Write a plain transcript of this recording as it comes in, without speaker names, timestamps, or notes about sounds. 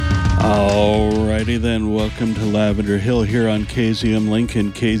Alrighty then, welcome to Lavender Hill here on KZUM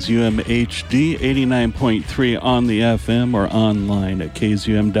Lincoln, KZUM HD 89.3 on the FM or online at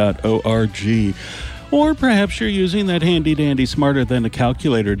kzum.org. Or perhaps you're using that handy-dandy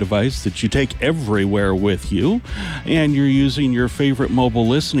smarter-than-a-calculator device that you take everywhere with you, and you're using your favorite mobile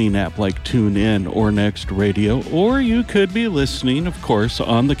listening app like TuneIn or Next Radio, or you could be listening, of course,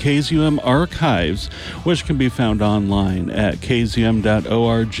 on the KZUM archives, which can be found online at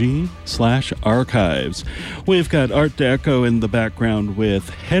kzum.org/archives. We've got Art Deco in the background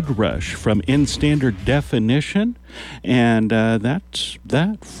with Head Rush from In Standard Definition, and that's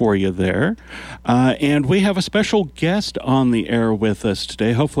that for you there. And we have a special guest on the air with us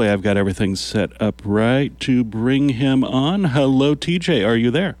today. Hopefully I've got everything set up right to bring him on. Hello, TJ. Are you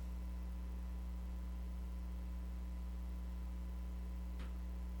there?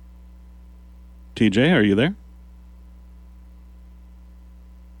 TJ, are you there?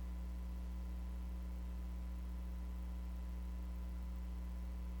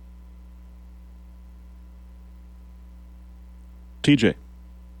 TJ.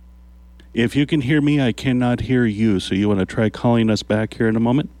 If you can hear me, I cannot hear you. So you want to try calling us back here in a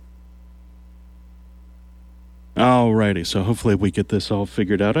moment? Alrighty, so hopefully we get this all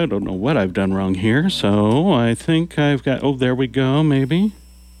figured out. I don't know what I've done wrong here. So I think I've got, oh, there we go, maybe.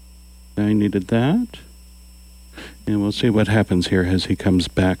 I needed that. And we'll see what happens here as he comes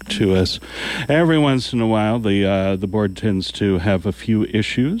back to us. Every once in a while, the board tends to have a few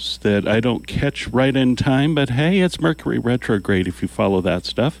issues that I don't catch right in time. But hey, it's Mercury retrograde if you follow that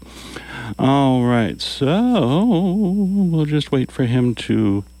stuff. All right, so we'll just wait for him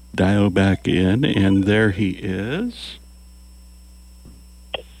to dial back in. And there he is.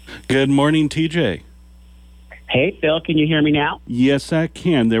 Good morning, TJ. Hey, Phil, can you hear me now? Yes, I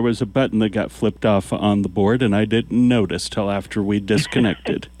can. There was a button that got flipped off on the board, and I didn't notice till after we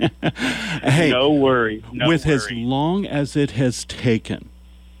disconnected. Hey, no worries. As long as it has taken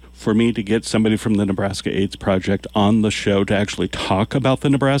for me to get somebody from the Nebraska AIDS Project on the show to actually talk about the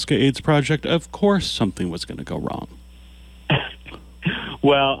Nebraska AIDS Project, of course something was going to go wrong.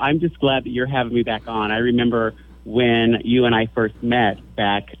 Well, I'm just glad that you're having me back on. I remember when you and I first met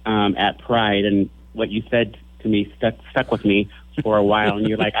back at Pride, and what you said to me stuck with me for a while, and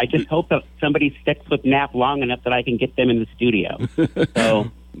you're like, I just hope that somebody sticks with NAP long enough that I can get them in the studio. So,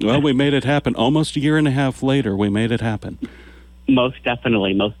 well, we made it happen. Almost a year and a half later, we made it happen. Most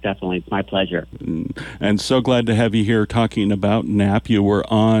definitely. It's my pleasure. And so glad to have you here talking about NAP. You were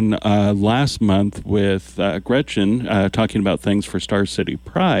on last month with Gretchen talking about things for Star City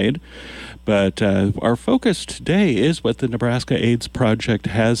Pride. But our focus today is what the Nebraska AIDS Project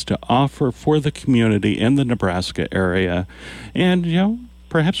has to offer for the community in the Nebraska area. And, you know,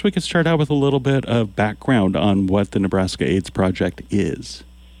 perhaps we could start out with a little bit of background on what the Nebraska AIDS Project is.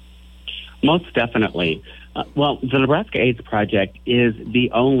 Most definitely. Well, the Nebraska AIDS Project is the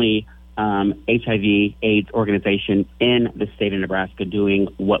only HIV/AIDS organization in the state of Nebraska doing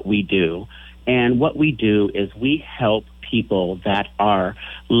what we do. And what we do is we help people that are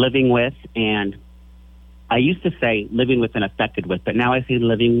living with, and I used to say living with and affected with, but now I say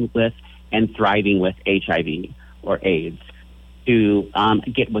living with and thriving with HIV or AIDS to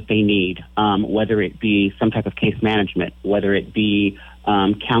get what they need, whether it be some type of case management, whether it be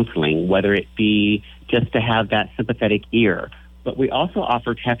counseling, whether it be just to have that sympathetic ear. But we also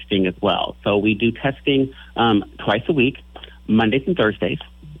offer testing as well. So we do testing twice a week, Mondays and Thursdays,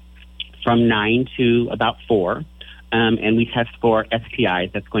 from 9 to about 4. And we test for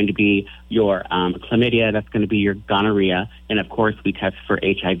STIs. That's going to be your chlamydia. That's going to be your gonorrhea. And, of course, we test for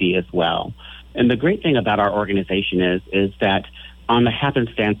HIV as well. And the great thing about our organization is that on the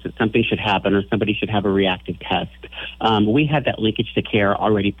happenstance that something should happen or somebody should have a reactive test, we have that linkage to care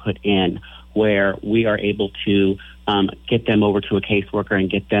already put in where we are able to get them over to a caseworker and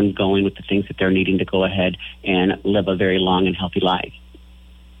get them going with the things that they're needing to go ahead and live a very long and healthy life.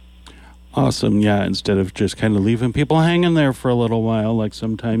 Awesome, yeah, instead of just kind of leaving people hanging there for a little while, like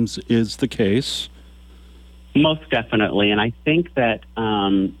sometimes is the case. Most definitely, and I think that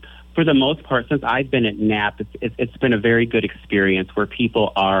for the most part, since I've been at NAP, it's been a very good experience where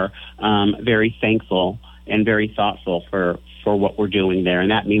people are very thankful and very thoughtful for what we're doing there,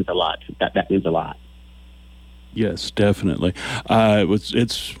 and that means a lot. That means a lot. Yes, definitely. I'm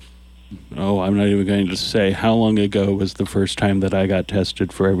not even going to say how long ago was the first time that I got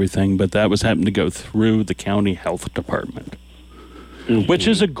tested for everything, but that was having to go through the county health department, which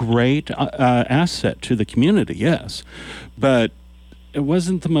is a great asset to the community, yes. But it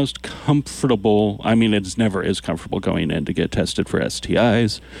wasn't the most comfortable. I mean, it's never is comfortable going in to get tested for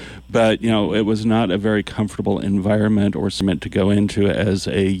STIs, but it was not a very comfortable environment or meant to go into as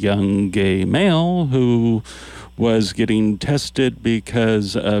a young gay male who was getting tested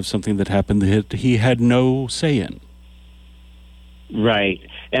because of something that happened that he had no say in. Right.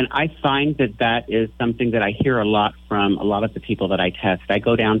 And I find that is something that I hear a lot from a lot of the people that I test. I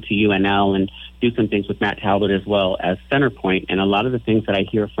go down to UNL and do some things with Matt Talbot as well as Centerpoint. And a lot of the things that I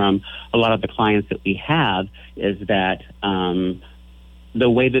hear from a lot of the clients that we have is that the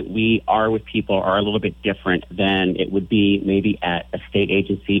way that we are with people are a little bit different than it would be maybe at a state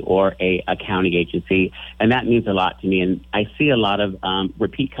agency or a county agency. And that means a lot to me. And I see a lot of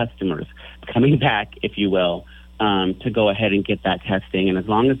repeat customers coming back, if you will, to go ahead and get that testing. And as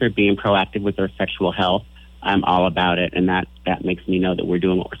long as they're being proactive with their sexual health, I'm all about it. And that makes me know that we're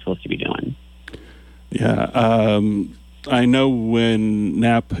doing what we're supposed to be doing. Yeah. I know when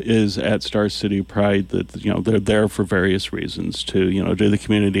NAP is at Star City Pride that, they're there for various reasons to, do the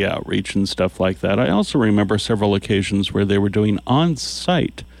community outreach and stuff like that. I also remember several occasions where they were doing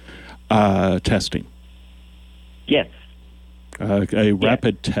on-site testing. Yes. A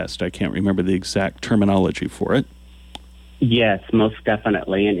rapid test. I can't remember the exact terminology for it. Yes, most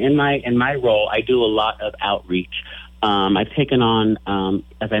definitely. And in my role, I do a lot of outreach. I've taken on,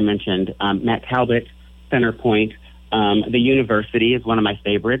 as I mentioned, Matt Talbot, Centerpoint. The university is one of my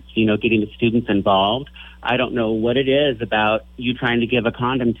favorites, getting the students involved. I don't know what it is about you trying to give a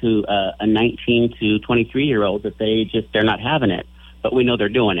condom to a 19 to 23-year-old that they're not having it, but we know they're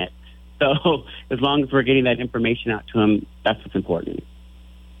doing it. So as long as we're getting that information out to them, that's what's important.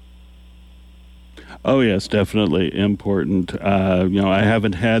 Oh yes, definitely important. I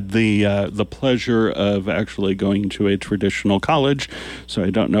haven't had the pleasure of actually going to a traditional college, so I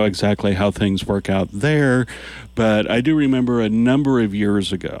don't know exactly how things work out there. But I do remember a number of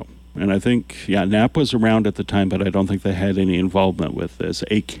years ago, and I think NAP was around at the time, but I don't think they had any involvement with this.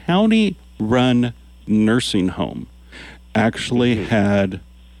 A county-run nursing home actually had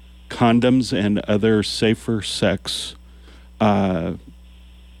condoms and other safer sex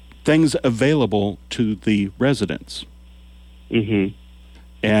things available to the residents. Mm-hmm.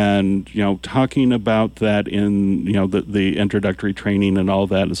 And, talking about that in, the introductory training and all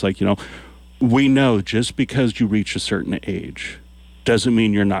that, it's like, we know just because you reach a certain age doesn't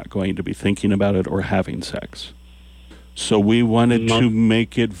mean you're not going to be thinking about it or having sex. So we wanted to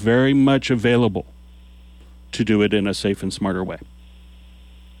make it very much available to do it in a safe and smarter way.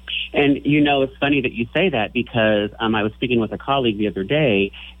 And, it's funny that you say that because I was speaking with a colleague the other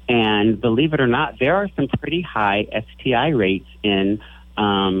day, and believe it or not, there are some pretty high STI rates in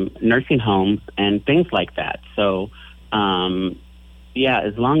nursing homes and things like that. So,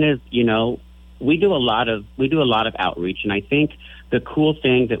 as long as, we do a lot of outreach. And I think the cool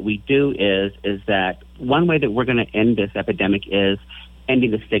thing that we do is that one way that we're going to end this epidemic is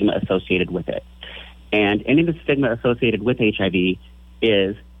ending the stigma associated with it. And ending the stigma associated with HIV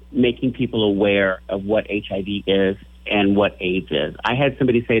is making people aware of what HIV is and what AIDS is. I had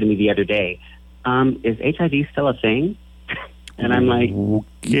somebody say to me the other day, is HIV still a thing? And I'm like,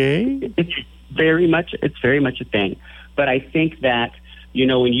 okay. It's very much a thing. But I think that,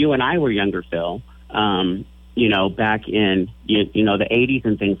 when you and I were younger, Phil, back in, the 80s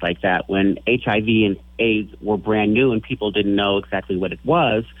and things like that, when HIV and AIDS were brand new and people didn't know exactly what it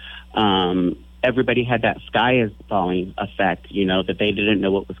was, everybody had that sky is falling effect, that they didn't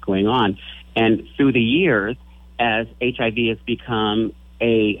know what was going on. And through the years, as HIV has become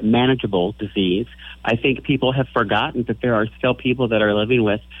a manageable disease, I think people have forgotten that there are still people that are living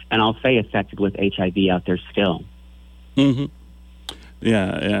with, and I'll say affected with HIV out there still. Mm-hmm.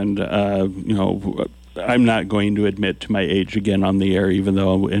 Yeah, and, I'm not going to admit to my age again on the air, even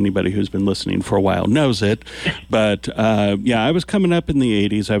though anybody who's been listening for a while knows it. But, I was coming up in the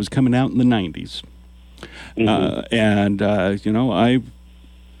 80s. I was coming out in the 90s. Mm-hmm.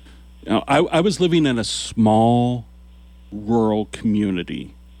 I was living in a small rural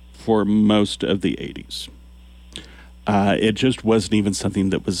community for most of the 80s. It just wasn't even something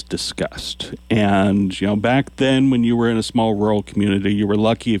that was discussed. And, back then when you were in a small rural community, you were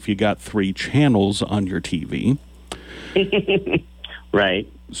lucky if you got 3 channels on your TV.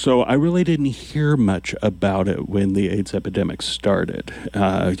 Right. So I really didn't hear much about it when the AIDS epidemic started,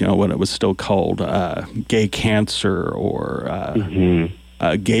 when it was still called gay cancer or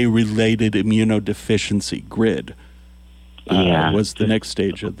gay-related immunodeficiency, GRID, was the next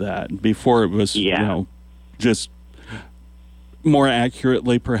stage of that. Before it was, just more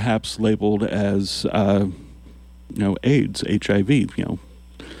accurately perhaps labeled as, AIDS, HIV,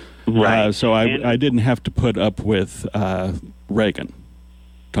 Right. So I didn't have to put up with Reagan.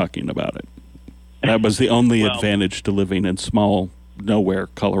 talking about it. That was the only Well, advantage to living in small, nowhere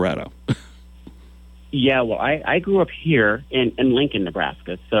Colorado. yeah, well, I grew up here in Lincoln,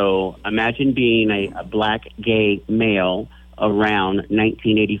 Nebraska. So imagine being a black gay male around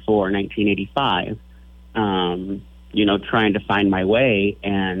 1984, 1985, trying to find my way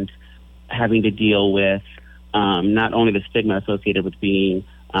and having to deal with not only the stigma associated with being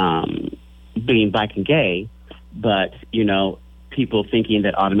black and gay, but, people thinking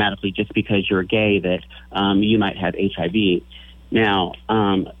that automatically just because you're gay that you might have HIV. Now,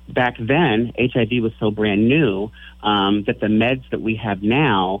 back then, HIV was so brand new that the meds that we have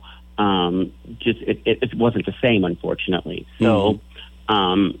now it wasn't the same, unfortunately. So,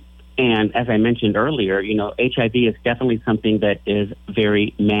 and as I mentioned earlier, HIV is definitely something that is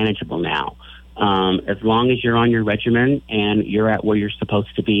very manageable now. As long as you're on your regimen and you're at where you're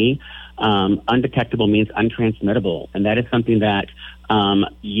supposed to be, undetectable means untransmittable, and that is something that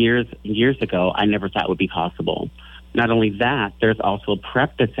years ago I never thought would be possible. Not only that, there's also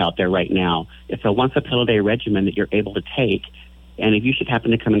PrEP that's out there right now. It's a once-a-pill-a-day regimen that you're able to take, and if you should happen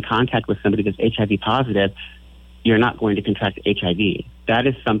to come in contact with somebody that's HIV positive, you're not going to contract HIV. That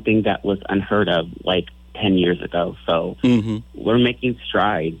is something that was unheard of like 10 years ago. So we're making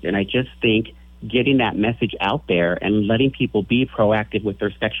strides, and I just think getting that message out there and letting people be proactive with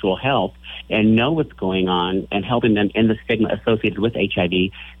their sexual health and know what's going on and helping them end the stigma associated with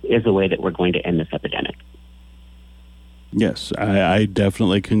HIV is a way that we're going to end this epidemic. Yes, I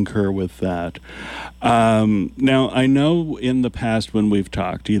definitely concur with that. Now, I know in the past when we've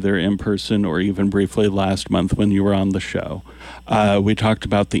talked, either in person or even briefly last month when you were on the show, we talked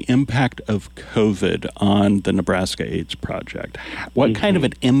about the impact of COVID on the Nebraska AIDS Project. What kind of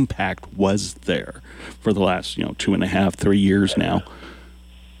an impact was there for the last, 2.5, 3 years now?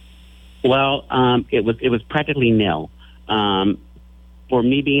 Well, it was practically nil. For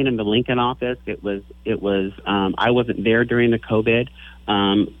me being in the Lincoln office, it was. I wasn't there during the COVID.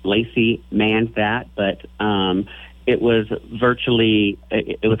 Lacey manned that, but it was virtually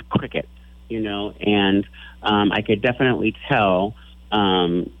it was crickets, and I could definitely tell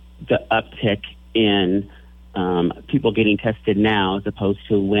the uptick in people getting tested now as opposed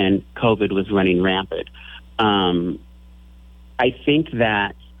to when COVID was running rampant. I think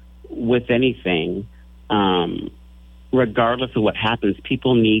that with anything, regardless of what happens,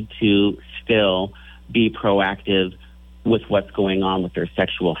 people need to still be proactive with what's going on with their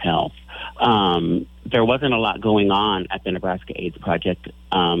sexual health. There wasn't a lot going on at the Nebraska AIDS Project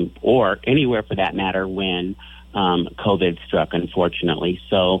or anywhere for that matter when COVID struck, unfortunately.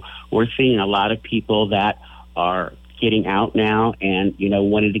 So we're seeing a lot of people that are getting out now and,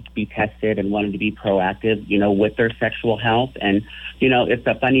 wanting to be tested and wanting to be proactive, with their sexual health. And, it's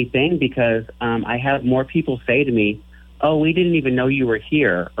a funny thing because I have more people say to me, "Oh, we didn't even know you were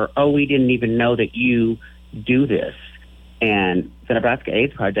here," or "Oh, we didn't even know that you do this." And the Nebraska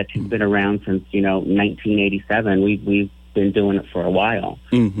AIDS Project has been around since, 1987. We've been doing it for a while.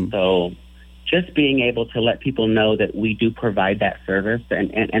 So just being able to let people know that we do provide that service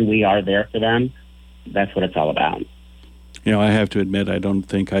and we are there for them, that's what it's all about. I have to admit, I don't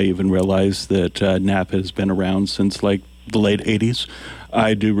think I even realized that NAP has been around since like the late 80s.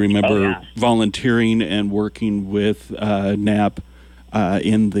 I do remember volunteering and working with NAP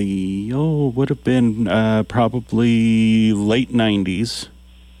in the, would have been probably late 90s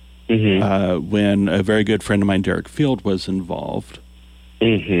when a very good friend of mine, Derek Field, was involved.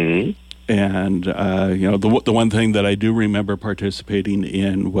 And, the one thing that I do remember participating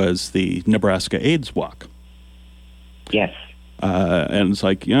in was the Nebraska AIDS Walk. Yes. And it's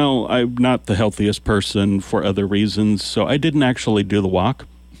like, I'm not the healthiest person for other reasons, so I didn't actually do the walk,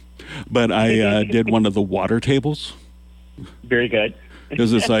 but I did one of the water tables. Very good.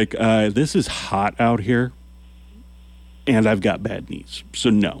 Because it's like, this is hot out here, and I've got bad knees, so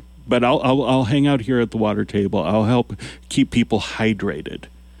no. But I'll hang out here at the water table. I'll help keep people hydrated,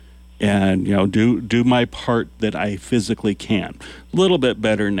 and do my part that I physically can. A little bit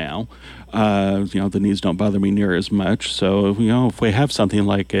better now. The knees don't bother me near as much. So, if we have something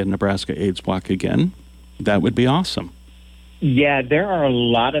like a Nebraska AIDS Walk again, that would be awesome. Yeah, there are a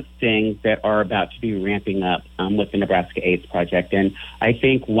lot of things that are about to be ramping up with the Nebraska AIDS Project. And I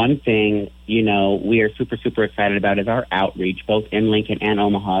think one thing, we are super, super excited about is our outreach, both in Lincoln and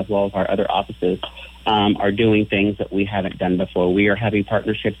Omaha, as well as our other offices, are doing things that we haven't done before. We are having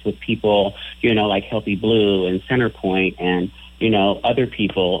partnerships with people, like Healthy Blue and Centerpoint and, other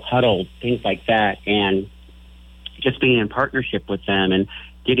people, Huddle, things like that, and just being in partnership with them and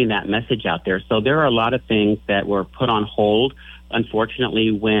getting that message out there. So there are a lot of things that were put on hold, unfortunately,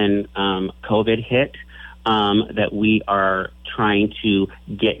 when COVID hit. that we are trying to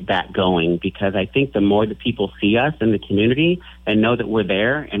get that going, because I think the more that people see us in the community and know that we're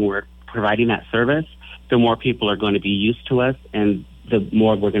there and we're providing that service, the more people are going to be used to us, and the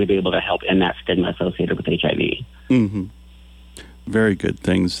more we're going to be able to help end that stigma associated with HIV. Mm-hmm. Very good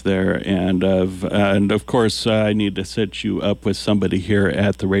things there. And of course, I need to set you up with somebody here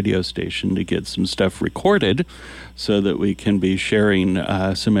at the radio station to get some stuff recorded so that we can be sharing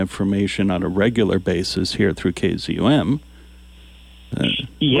some information on a regular basis here through KZUM.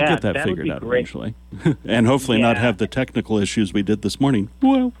 We'll get that figured out eventually. And hopefully not have the technical issues we did this morning.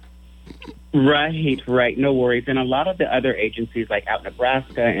 Well, Right. No worries. And a lot of the other agencies, like out in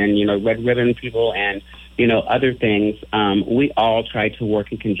Nebraska and, Red Ribbon people and, other things, we all try to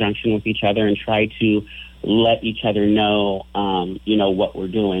work in conjunction with each other and try to let each other know, what we're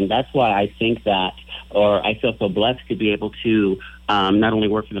doing. That's why I think that, or I feel so blessed to be able to not only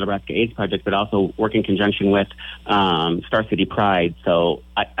work for the Nebraska AIDS Project, but also work in conjunction with Star City Pride. So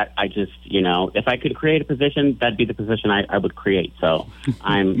I just, if I could create a position, that'd be the position I would create. So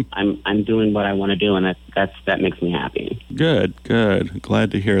I'm doing what I want to do, and that makes me happy. Good.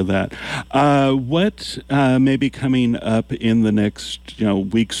 Glad to hear that. What may be coming up in the next,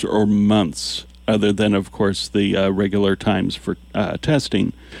 weeks or months, other than, of course, the regular times for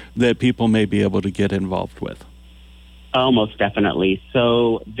testing, that people may be able to get involved with? Oh, most definitely.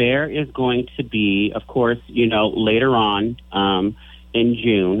 So there is going to be, of course, later on in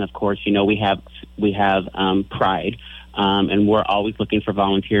June, of course, we have Pride, and we're always looking for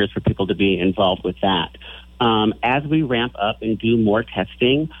volunteers for people to be involved with that. As we ramp up and do more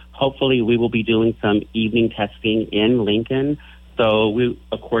testing, hopefully we will be doing some evening testing in Lincoln. So we,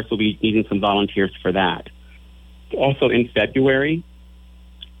 of course, will be needing some volunteers for that. Also in February,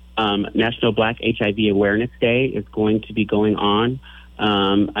 National Black HIV Awareness Day is going to be going on.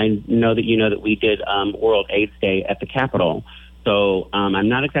 I know that we did World AIDS Day at the Capitol. So I'm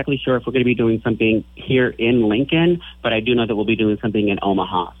not exactly sure if we're going to be doing something here in Lincoln, but I do know that we'll be doing something in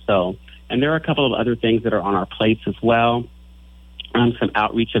Omaha. So, and there are a couple of other things that are on our plates as well. Some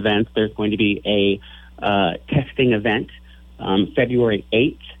outreach events. There's going to be a testing event February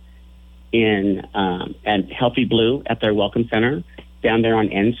 8th at Healthy Blue at their Welcome Center down there on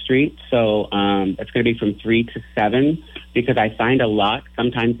N Street. So it's going to be from 3 to 7, because I find a lot,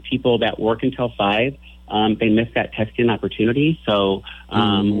 sometimes people that work until 5, they miss that testing opportunity. So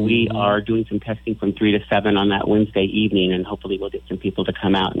we are doing some testing from 3 to 7 on that Wednesday evening, and hopefully we'll get some people to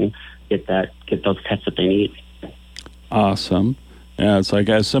come out and get those tests that they need. Awesome. Yeah, it's like,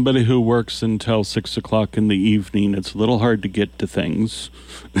 as somebody who works until 6 o'clock in the evening, it's a little hard to get to things.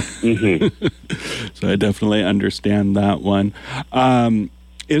 So I definitely understand that one.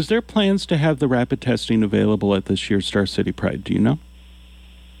 Is there plans to have the rapid testing available at this year's Star City Pride? Do you know?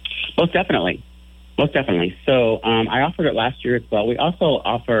 Most definitely. So I offered it last year as well. We also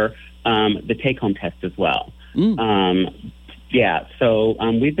offer the take-home test as well. So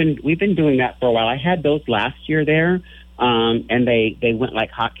we've been doing that for a while. I had those last year there. And they went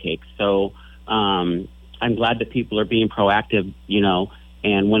like hotcakes. So I'm glad that people are being proactive,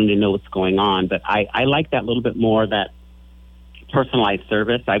 and wanting to know what's going on. But I like that little bit more, that personalized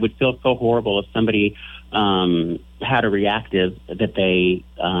service. I would feel so horrible if somebody had a reactive that they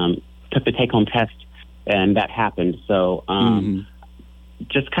took the take-home test and that happened. So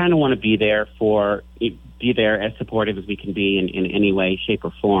just kind of want to be there as supportive as we can be in any way, shape,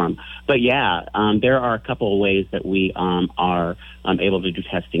 or form. But there are a couple of ways that we are able to do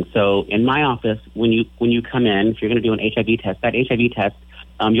testing. So in my office, when you come in, if you're going to do an HIV test, that HIV test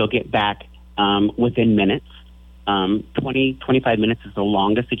you'll get back within minutes. 20, 25 minutes is the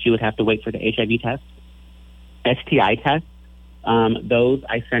longest that you would have to wait for the HIV test. STI test, those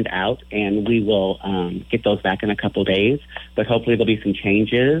I send out, and we will get those back in a couple days. But hopefully there'll be some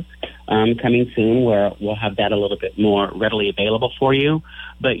changes coming soon where we'll have that a little bit more readily available for you.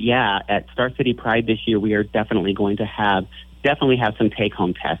 But at Star City Pride this year, we are definitely going to have some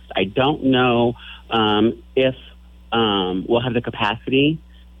take-home tests. I don't know if we'll have the capacity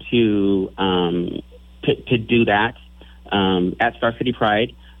to do that at Star City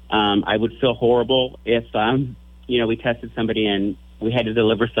Pride. I would feel horrible if we tested somebody and we had to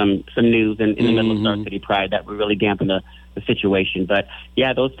deliver some news in the middle of Star City Pride. That would really dampen the situation. But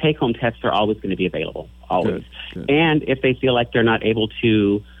those take-home tests are always going to be available, always. Good. And if they feel like they're not able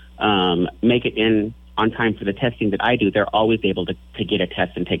to make it in on time for the testing that I do, they're always able to get a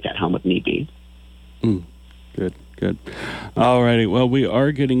test and take that home if need be. Good. All righty. Well, we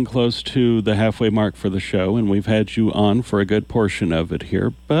are getting close to the halfway mark for the show, and we've had you on for a good portion of it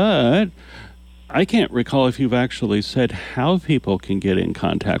here. But I can't recall if you've actually said how people can get in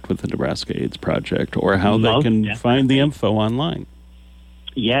contact with the Nebraska AIDS Project or how they can find the info online.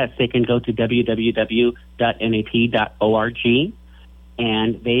 Yes, they can go to www.nap.org,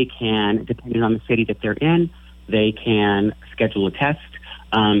 and they can, depending on the city that they're in, they can schedule a test.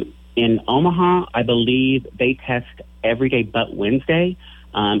 In Omaha, I believe they test every day but Wednesday.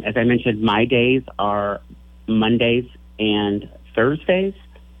 As I mentioned, my days are Mondays and Thursdays,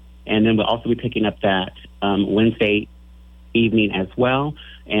 and then we'll also be picking up that Wednesday evening as well.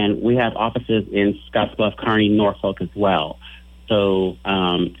 And we have offices in Scottsbluff, Kearney, Norfolk as well. So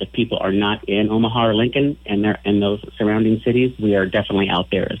if people are not in Omaha or Lincoln and they're in those surrounding cities, we are definitely out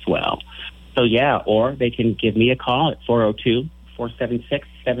there as well. So, yeah, or they can give me a call at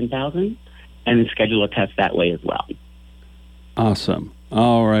 402-476-7000 and schedule a test that way as well. Awesome.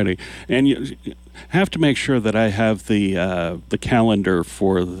 All righty. And you have to make sure that I have the calendar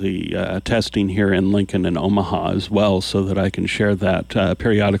for the testing here in Lincoln and Omaha as well, so that I can share that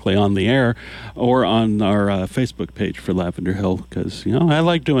periodically on the air or on our Facebook page for Lavender Hill, because, I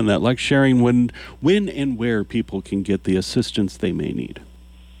like doing that, like sharing when and where people can get the assistance they may need.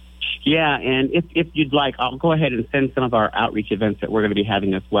 Yeah, and if you'd like, I'll go ahead and send some of our outreach events that we're going to be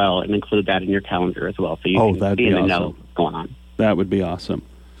having as well and include that in your calendar as well, so you can be in the know what's going on. That would be awesome.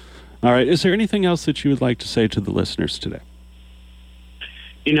 All right. Is there anything else that you would like to say to the listeners today?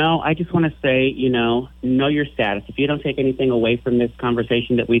 I just want to say, know your status. If you don't take anything away from this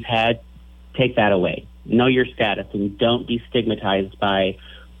conversation that we've had, take that away. Know your status and don't be stigmatized by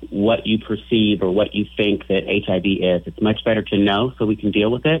what you perceive or what you think that HIV is. It's much better to know so we can deal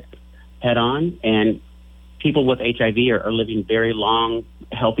with it head on. And people with HIV are living very long,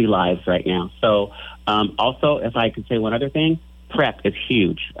 healthy lives right now. So also, if I could say one other thing, PrEP is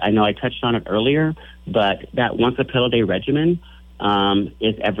huge. I know I touched on it earlier, but that once a pill a day regimen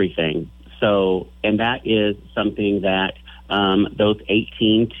is everything. So, and that is something that those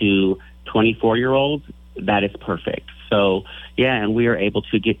 18 to 24-year-olds, that is perfect. So, yeah, and we are able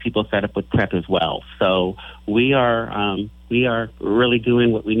to get people set up with PrEP as well. So we are really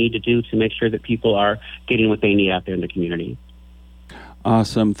doing what we need to do to make sure that people are getting what they need out there in the community.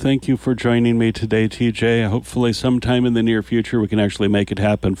 Awesome. Thank you for joining me today, TJ. Hopefully sometime in the near future we can actually make it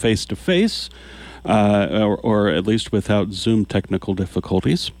happen face-to-face, or at least without Zoom technical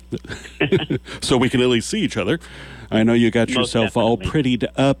difficulties, so we can at least see each other. I know you got yourself all prettied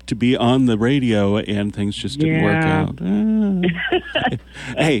up to be on the radio, and things just didn't work out.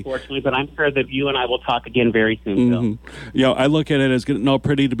 Hey, unfortunately, but I'm sure that you and I will talk again very soon, Phil. I look at it as getting all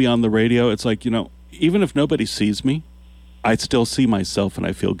pretty to be on the radio. It's like, even if nobody sees me, I still see myself and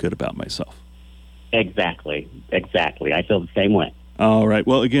I feel good about myself. Exactly. I feel the same way. All right.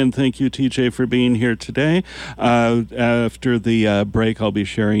 Well, again, thank you, TJ, for being here today. After the break, I'll be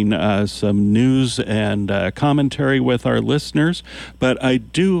sharing some news and commentary with our listeners. But I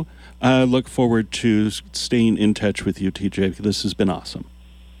do look forward to staying in touch with you, TJ. This has been awesome.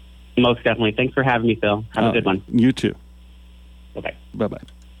 Most definitely. Thanks for having me, Phil. Have a good one. You too. Bye-bye. Bye-bye.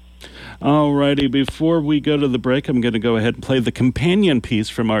 All righty, before we go to the break, I'm going to go ahead and play the companion piece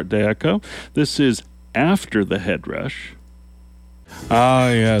from Art Deco. This is After the Head Rush.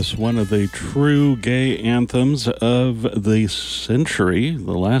 Ah, yes, one of the true gay anthems of the century,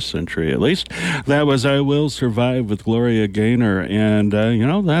 the last century at least. That was I Will Survive with Gloria Gaynor, and,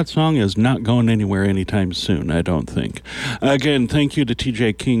 that song is not going anywhere anytime soon, I don't think. Again, thank you to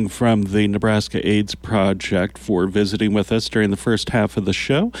TJ King from the Nebraska AIDS Project for visiting with us during the first half of the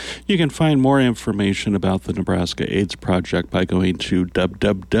show. You can find more information about the Nebraska AIDS Project by going to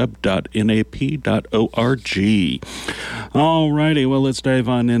www.nap.org. All righty. Well, let's dive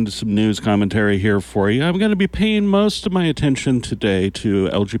on into some news commentary here for you. I'm going to be paying most of my attention today to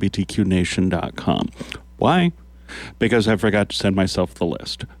LGBTQNation.com. Why? Because I forgot to send myself the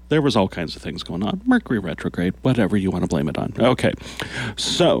list. There was all kinds of things going on. Mercury retrograde, whatever you want to blame it on. Okay.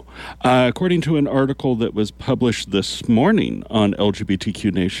 So, according to an article that was published this morning on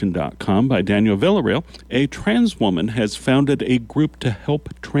LGBTQNation.com by Daniel Villarreal, a trans woman has founded a group to help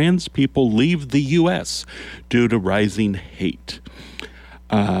trans people leave the U.S. due to rising hate.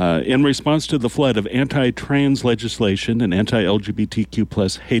 In response to the flood of anti-trans legislation and anti-LGBTQ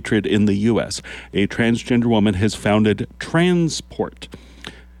plus hatred in the U.S., a transgender woman has founded Transport,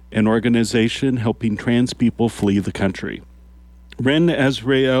 an organization helping trans people flee the country. Ren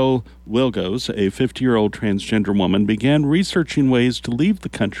Azrael Wilgos, a 50-year-old transgender woman, began researching ways to leave the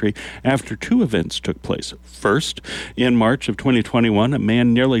country after two events took place. First, in March of 2021, a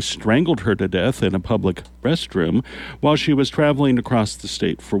man nearly strangled her to death in a public restroom while she was traveling across the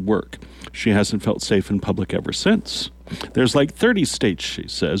state for work. She hasn't felt safe in public ever since. There's like 30 states, she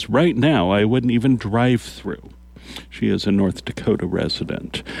says. Right now, I wouldn't even drive through. She is a North Dakota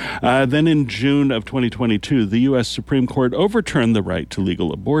resident. Then in June of 2022, the U.S. Supreme Court overturned the right to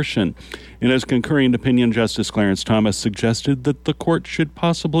legal abortion. In his concurring opinion, Justice Clarence Thomas suggested that the court should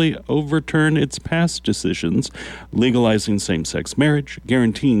possibly overturn its past decisions, legalizing same-sex marriage,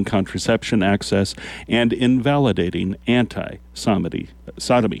 guaranteeing contraception access, and invalidating anti-sodomy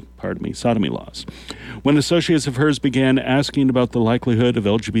laws. When associates of hers began asking about the likelihood of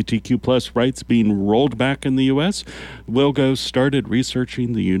LGBTQ plus rights being rolled back in the U.S., Wilgos started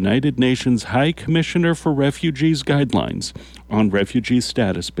researching the United Nations High Commissioner for Refugees guidelines on refugee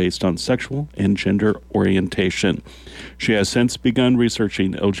status based on sexual and gender orientation. She has since begun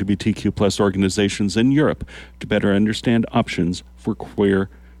researching LGBTQ plus organizations in Europe to better understand options for queer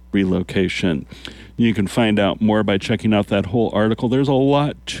relocation. You can find out more by checking out that whole article. There's a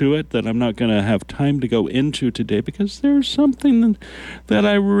lot to it that I'm not going to have time to go into today because there's something that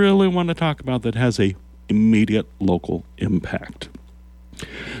I really want to talk about that has a immediate local impact.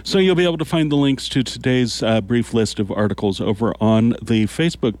 So you'll be able to find the links to today's brief list of articles over on the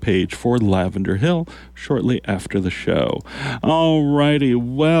Facebook page for Lavender Hill shortly after the show. All righty,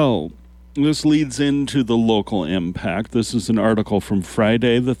 well, this leads into the local impact. This is an article from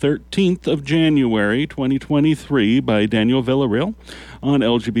Friday, the 13th of January, 2023, by Daniel Villarreal on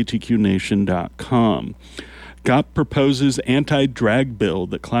LGBTQNation.com. GOP proposes anti-drag bill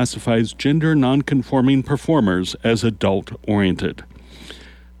that classifies gender nonconforming performers as adult-oriented.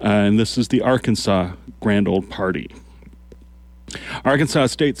 And this is the Arkansas Grand Old Party. Arkansas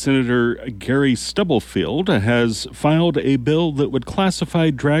State Senator Gary Stubblefield has filed a bill that would classify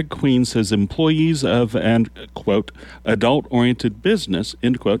drag queens as employees of an, quote, adult-oriented business,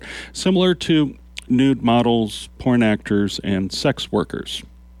 end quote, similar to nude models, porn actors, and sex workers.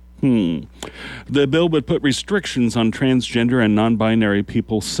 The bill would put restrictions on transgender and non-binary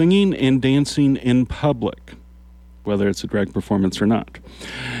people singing and dancing in public, whether it's a drag performance or not.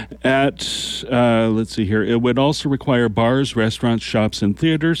 Let's see here. It would also require bars, restaurants, shops, and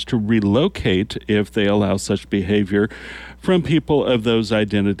theaters to relocate if they allow such behavior from people of those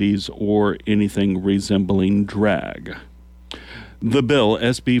identities or anything resembling drag. The bill,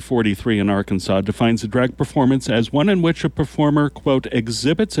 SB 43 in Arkansas, defines a drag performance as one in which a performer, quote,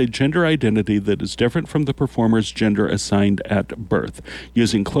 exhibits a gender identity that is different from the performer's gender assigned at birth,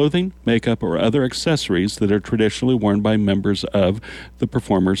 using clothing, makeup, or other accessories that are traditionally worn by members of the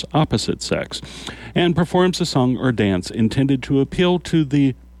performer's opposite sex, and performs a song or dance intended to appeal to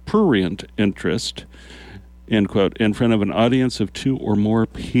the prurient interest, end quote, in front of an audience of two or more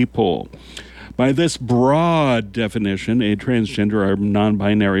people. By this broad definition, a transgender or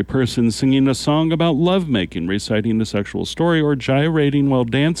non-binary person singing a song about lovemaking, reciting a sexual story, or gyrating while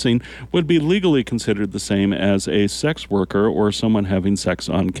dancing would be legally considered the same as a sex worker or someone having sex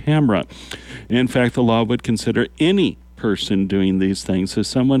on camera. In fact, the law would consider any person doing these things as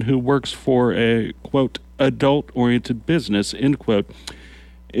someone who works for a, quote, adult-oriented business, end quote,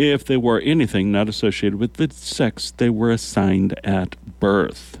 if they wore anything not associated with the sex they were assigned at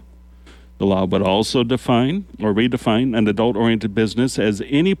birth. The law would also define or redefine an adult-oriented business as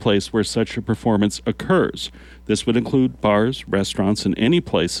any place where such a performance occurs. This would include bars, restaurants, and any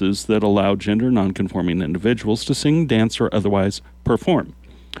places that allow gender nonconforming individuals to sing, dance, or otherwise perform.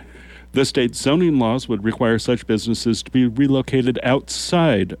 The state's zoning laws would require such businesses to be relocated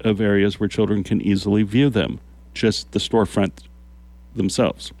outside of areas where children can easily view them, just the storefront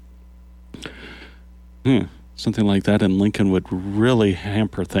themselves. Something like that in Lincoln would really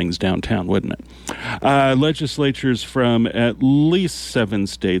hamper things downtown, wouldn't it? Legislatures from at least 7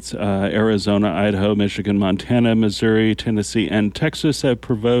 states, Arizona, Idaho, Michigan, Montana, Missouri, Tennessee, and Texas have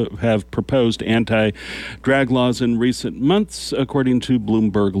proposed anti-drag laws in recent months, according to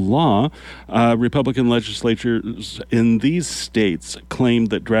Bloomberg Law. Republican legislatures in these states claim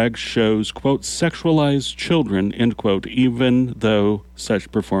that drag shows, quote, sexualize children, end quote, even though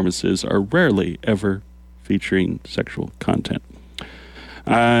such performances are rarely ever featuring sexual content.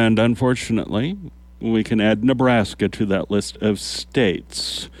 And unfortunately, we can add Nebraska to that list of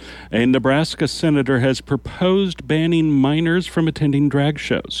states. A Nebraska senator has proposed banning minors from attending drag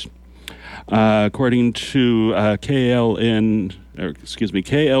shows. According to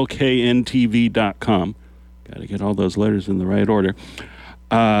KLKNTV.com, got to get all those letters in the right order.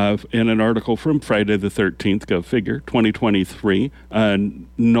 In an article from Friday the 13th, go figure, 2023,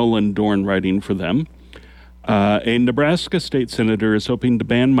 Nolan Dorn writing for them. A Nebraska state senator is hoping to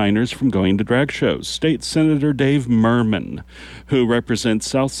ban minors from going to drag shows. State Senator Dave Merman, who represents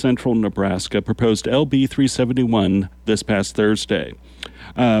South Central Nebraska, proposed LB 371 this past Thursday.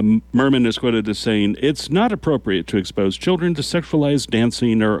 Merman is quoted as saying, "It's not appropriate to expose children to sexualized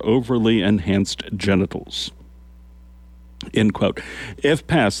dancing or overly enhanced genitals." End quote. If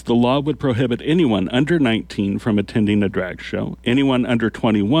passed, the law would prohibit anyone under 19 from attending a drag show. Anyone under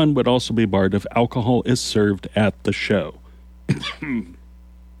 21 would also be barred if alcohol is served at the show.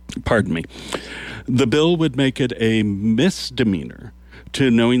 Pardon me. The bill would make it a misdemeanor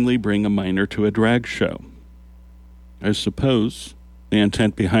to knowingly bring a minor to a drag show. I suppose the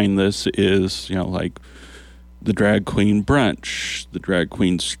intent behind this is, like the drag queen brunch, the drag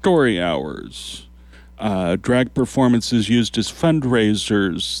queen story hours, drag performances used as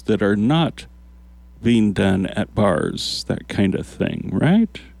fundraisers that are not being done at bars, that kind of thing,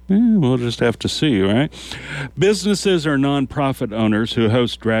 right? We'll just have to see, right? Businesses or nonprofit owners who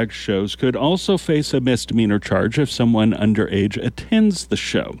host drag shows could also face a misdemeanor charge if someone underage attends the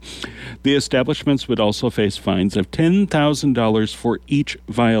show. The establishments would also face fines of $10,000 for each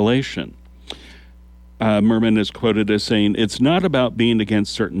violation. Merman is quoted as saying, "It's not about being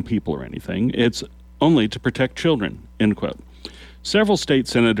against certain people or anything. It's only to protect children," end quote. Several state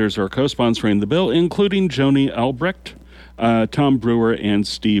senators are co-sponsoring the bill, including Joni Albrecht, Tom Brewer, and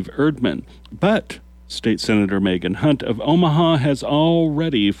Steve Erdman. But State Senator Megan Hunt of Omaha has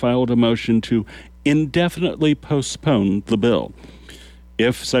already filed a motion to indefinitely postpone the bill.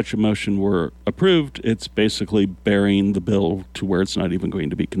 If such a motion were approved, it's basically burying the bill to where it's not even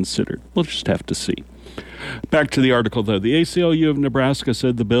going to be considered. We'll just have to see. Back to the article, though. The ACLU of Nebraska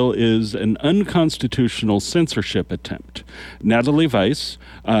said the bill is an unconstitutional censorship attempt. Natalie Weiss,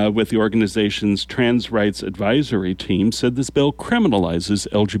 with the organization's Trans Rights Advisory Team, said this bill criminalizes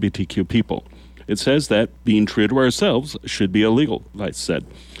LGBTQ people. It says that being true to ourselves should be illegal, Weiss said.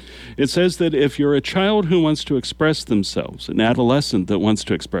 It says that if you're a child who wants to express themselves, an adolescent that wants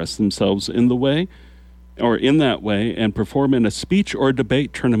to express themselves in that way and perform in a speech or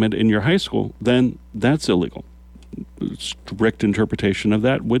debate tournament in your high school, then that's illegal. Strict interpretation of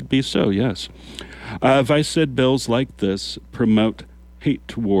that would be so, yes. Weiss said bills like this promote hate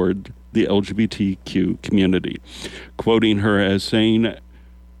toward the LGBTQ community, quoting her as saying,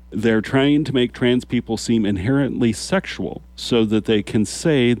 "They're trying to make trans people seem inherently sexual so that they can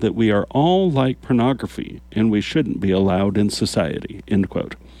say that we are all like pornography and we shouldn't be allowed in society," end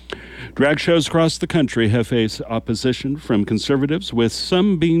quote. Drag shows across the country have faced opposition from conservatives, with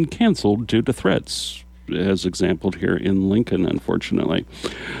some being canceled due to threats, as exampled here in Lincoln, unfortunately.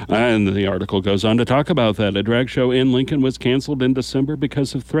 And the article goes on to talk about that. A drag show in Lincoln was canceled in December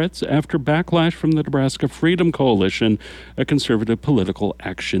because of threats after backlash from the Nebraska Freedom Coalition, a conservative political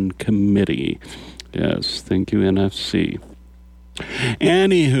action committee. Yes, thank you, NFC.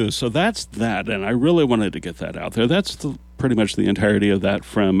 Anywho, so that's that, and I really wanted to get that out there. That's pretty much the entirety of that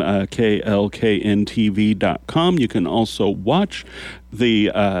from klkntv.com. You can also watch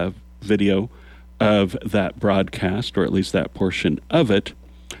the video of that broadcast, or at least that portion of it,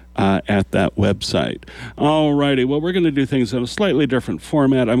 at that website. All righty, well, we're going to do things in a slightly different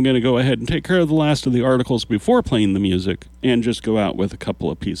format. I'm going to go ahead and take care of the last of the articles before playing the music and just go out with a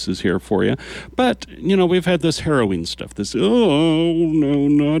couple of pieces here for you. But, we've had this harrowing stuff, oh, no,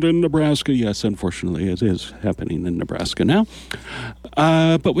 not in Nebraska. Yes, unfortunately, it is happening in Nebraska now.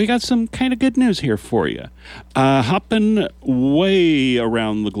 But we got some kind of good news here for you. Hopping way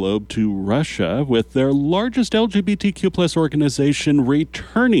around the globe to Russia, with their largest LGBTQ plus organization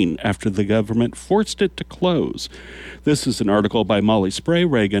returning after the government forced it to close. This is an article by Molly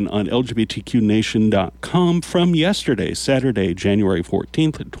Spray-Reagan on LGBTQNation.com from yesterday, Saturday, January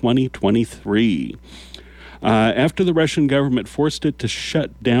 14th, 2023. After the Russian government forced it to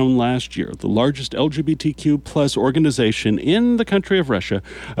shut down last year, the largest LGBTQ plus organization in the country of Russia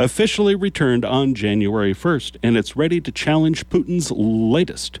officially returned on January 1st, and it's ready to challenge Putin's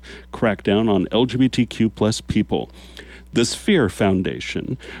latest crackdown on LGBTQ plus people. The Sphere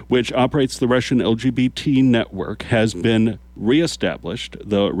Foundation, which operates the Russian LGBT network, has been reestablished,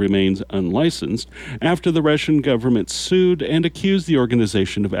 though it remains unlicensed, after the Russian government sued and accused the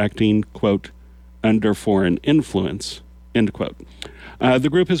organization of acting, quote, under foreign influence, end quote. The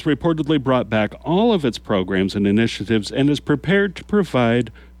group has reportedly brought back all of its programs and initiatives and is prepared to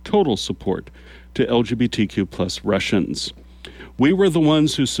provide total support to LGBTQ plus Russians. "We were the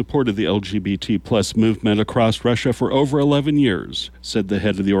ones who supported the LGBT plus movement across Russia for over 11 years, said the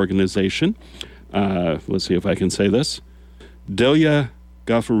head of the organization. Let's see if I can say this. Delia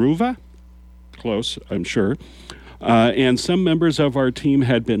Gafaruva. Close, I'm sure. And some members of our team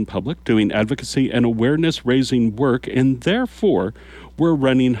had been public, doing advocacy and awareness-raising work, and therefore were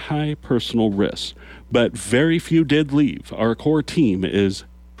running high personal risks. But very few did leave. Our core team is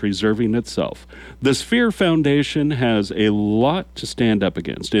preserving itself. The Sphere Foundation has a lot to stand up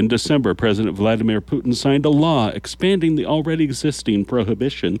against. In December, President Vladimir Putin signed a law expanding the already existing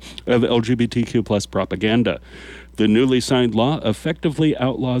prohibition of LGBTQ plus propaganda. The newly signed law effectively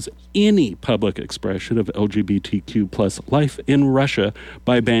outlaws any public expression of LGBTQ plus life in Russia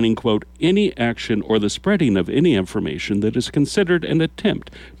by banning, quote, any action or the spreading of any information that is considered an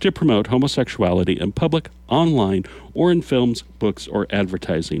attempt to promote homosexuality in public, online, or in films, books, or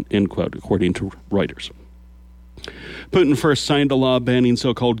advertising, end quote, according to Reuters. Putin first signed a law banning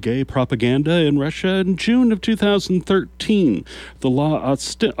so-called gay propaganda in Russia in June of 2013. The law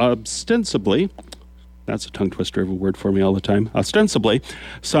ostensibly, that's a tongue twister of a word for me all the time, ostensibly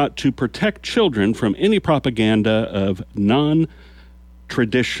sought to protect children from any propaganda of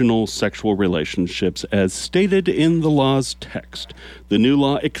non-traditional sexual relationships as stated in the law's text. The new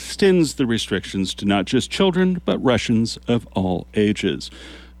law extends the restrictions to not just children, but Russians of all ages.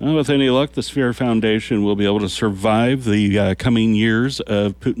 With any luck, the Sphere Foundation will be able to survive the coming years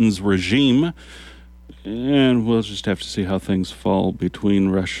of Putin's regime. And we'll just have to see how things fall between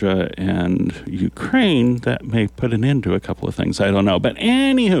Russia and Ukraine. That may put an end to a couple of things. I don't know. But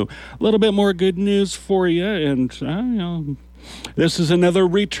anywho, a little bit more good news for you. And, this is another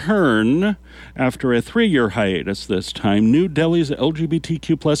return after a 3-year hiatus this time. New Delhi's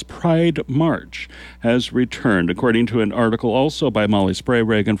LGBTQ plus Pride March has returned, according to an article also by Molly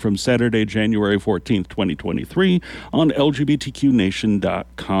Spray-Reagan from Saturday, January 14th, 2023 on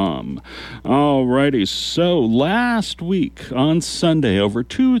LGBTQNation.com. All righty, so last week on Sunday, over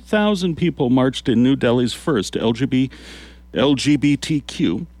 2,000 people marched in New Delhi's first LGBTQ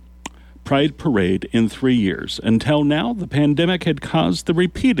Pride Parade in 3 years. Until now, the pandemic had caused the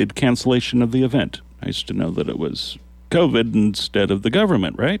repeated cancellation of the event. Nice to know that it was COVID instead of the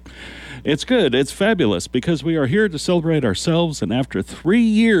government, right? It's good. It's fabulous because we are here to celebrate ourselves. And after 3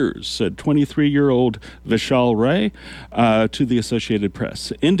 years, said 23-year-old Vishal Ray to the Associated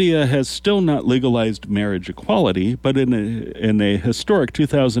Press, India has still not legalized marriage equality, but in a historic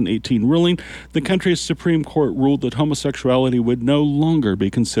 2018 ruling, the country's Supreme Court ruled that homosexuality would no longer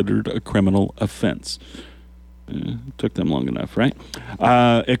be considered a criminal offense. Took them long enough, right?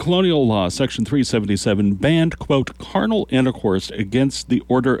 A colonial law, Section 377, banned, quote, carnal intercourse against the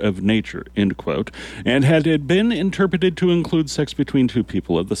order of nature, end quote, and had it been interpreted to include sex between two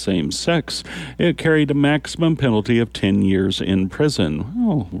people of the same sex, it carried a maximum penalty of 10 years in prison.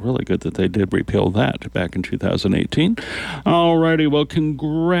 Oh, really good that they did repeal that back in 2018. All righty, well,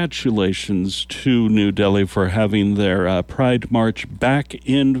 congratulations to New Delhi for having their Pride March back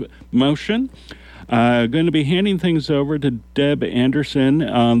in motion. Going to be handing things over to Deb Anderson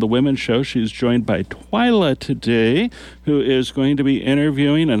on the Women's Show. She's joined by Twyla today, who is going to be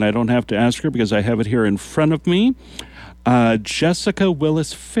interviewing, and I don't have to ask her because I have it here in front of me, Jessica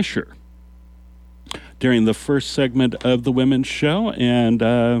Willis Fisher during the first segment of the Women's Show, and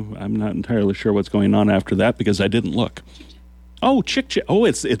I'm not entirely sure what's going on after that because I didn't look. Oh, Chick Chat. Oh,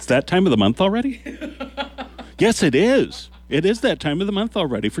 it's that time of the month already? Yes, it is. It is that time of the month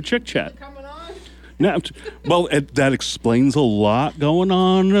already for Chick Chat. Now, well, that explains a lot going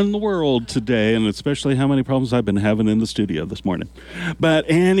on in the world today, and especially how many problems I've been having in the studio this morning. But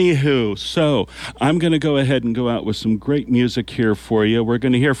anywho, so I'm going to go ahead and go out with some great music here for you. We're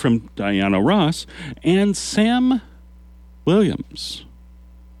going to hear from Diana Ross and Sam Williams.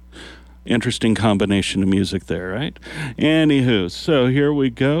 Interesting combination of music there, right? Anywho, so here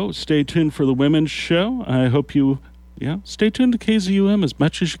we go. Stay tuned for the Women's Show. I hope you, stay tuned to KZUM as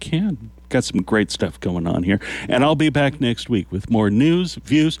much as you can. Got some great stuff going on here. And I'll be back next week with more news,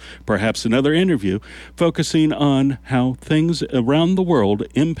 views, perhaps another interview, focusing on how things around the world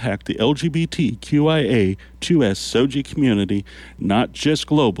impact the LGBTQIA2S SOGI community, not just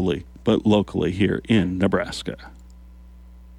globally, but locally here in Nebraska.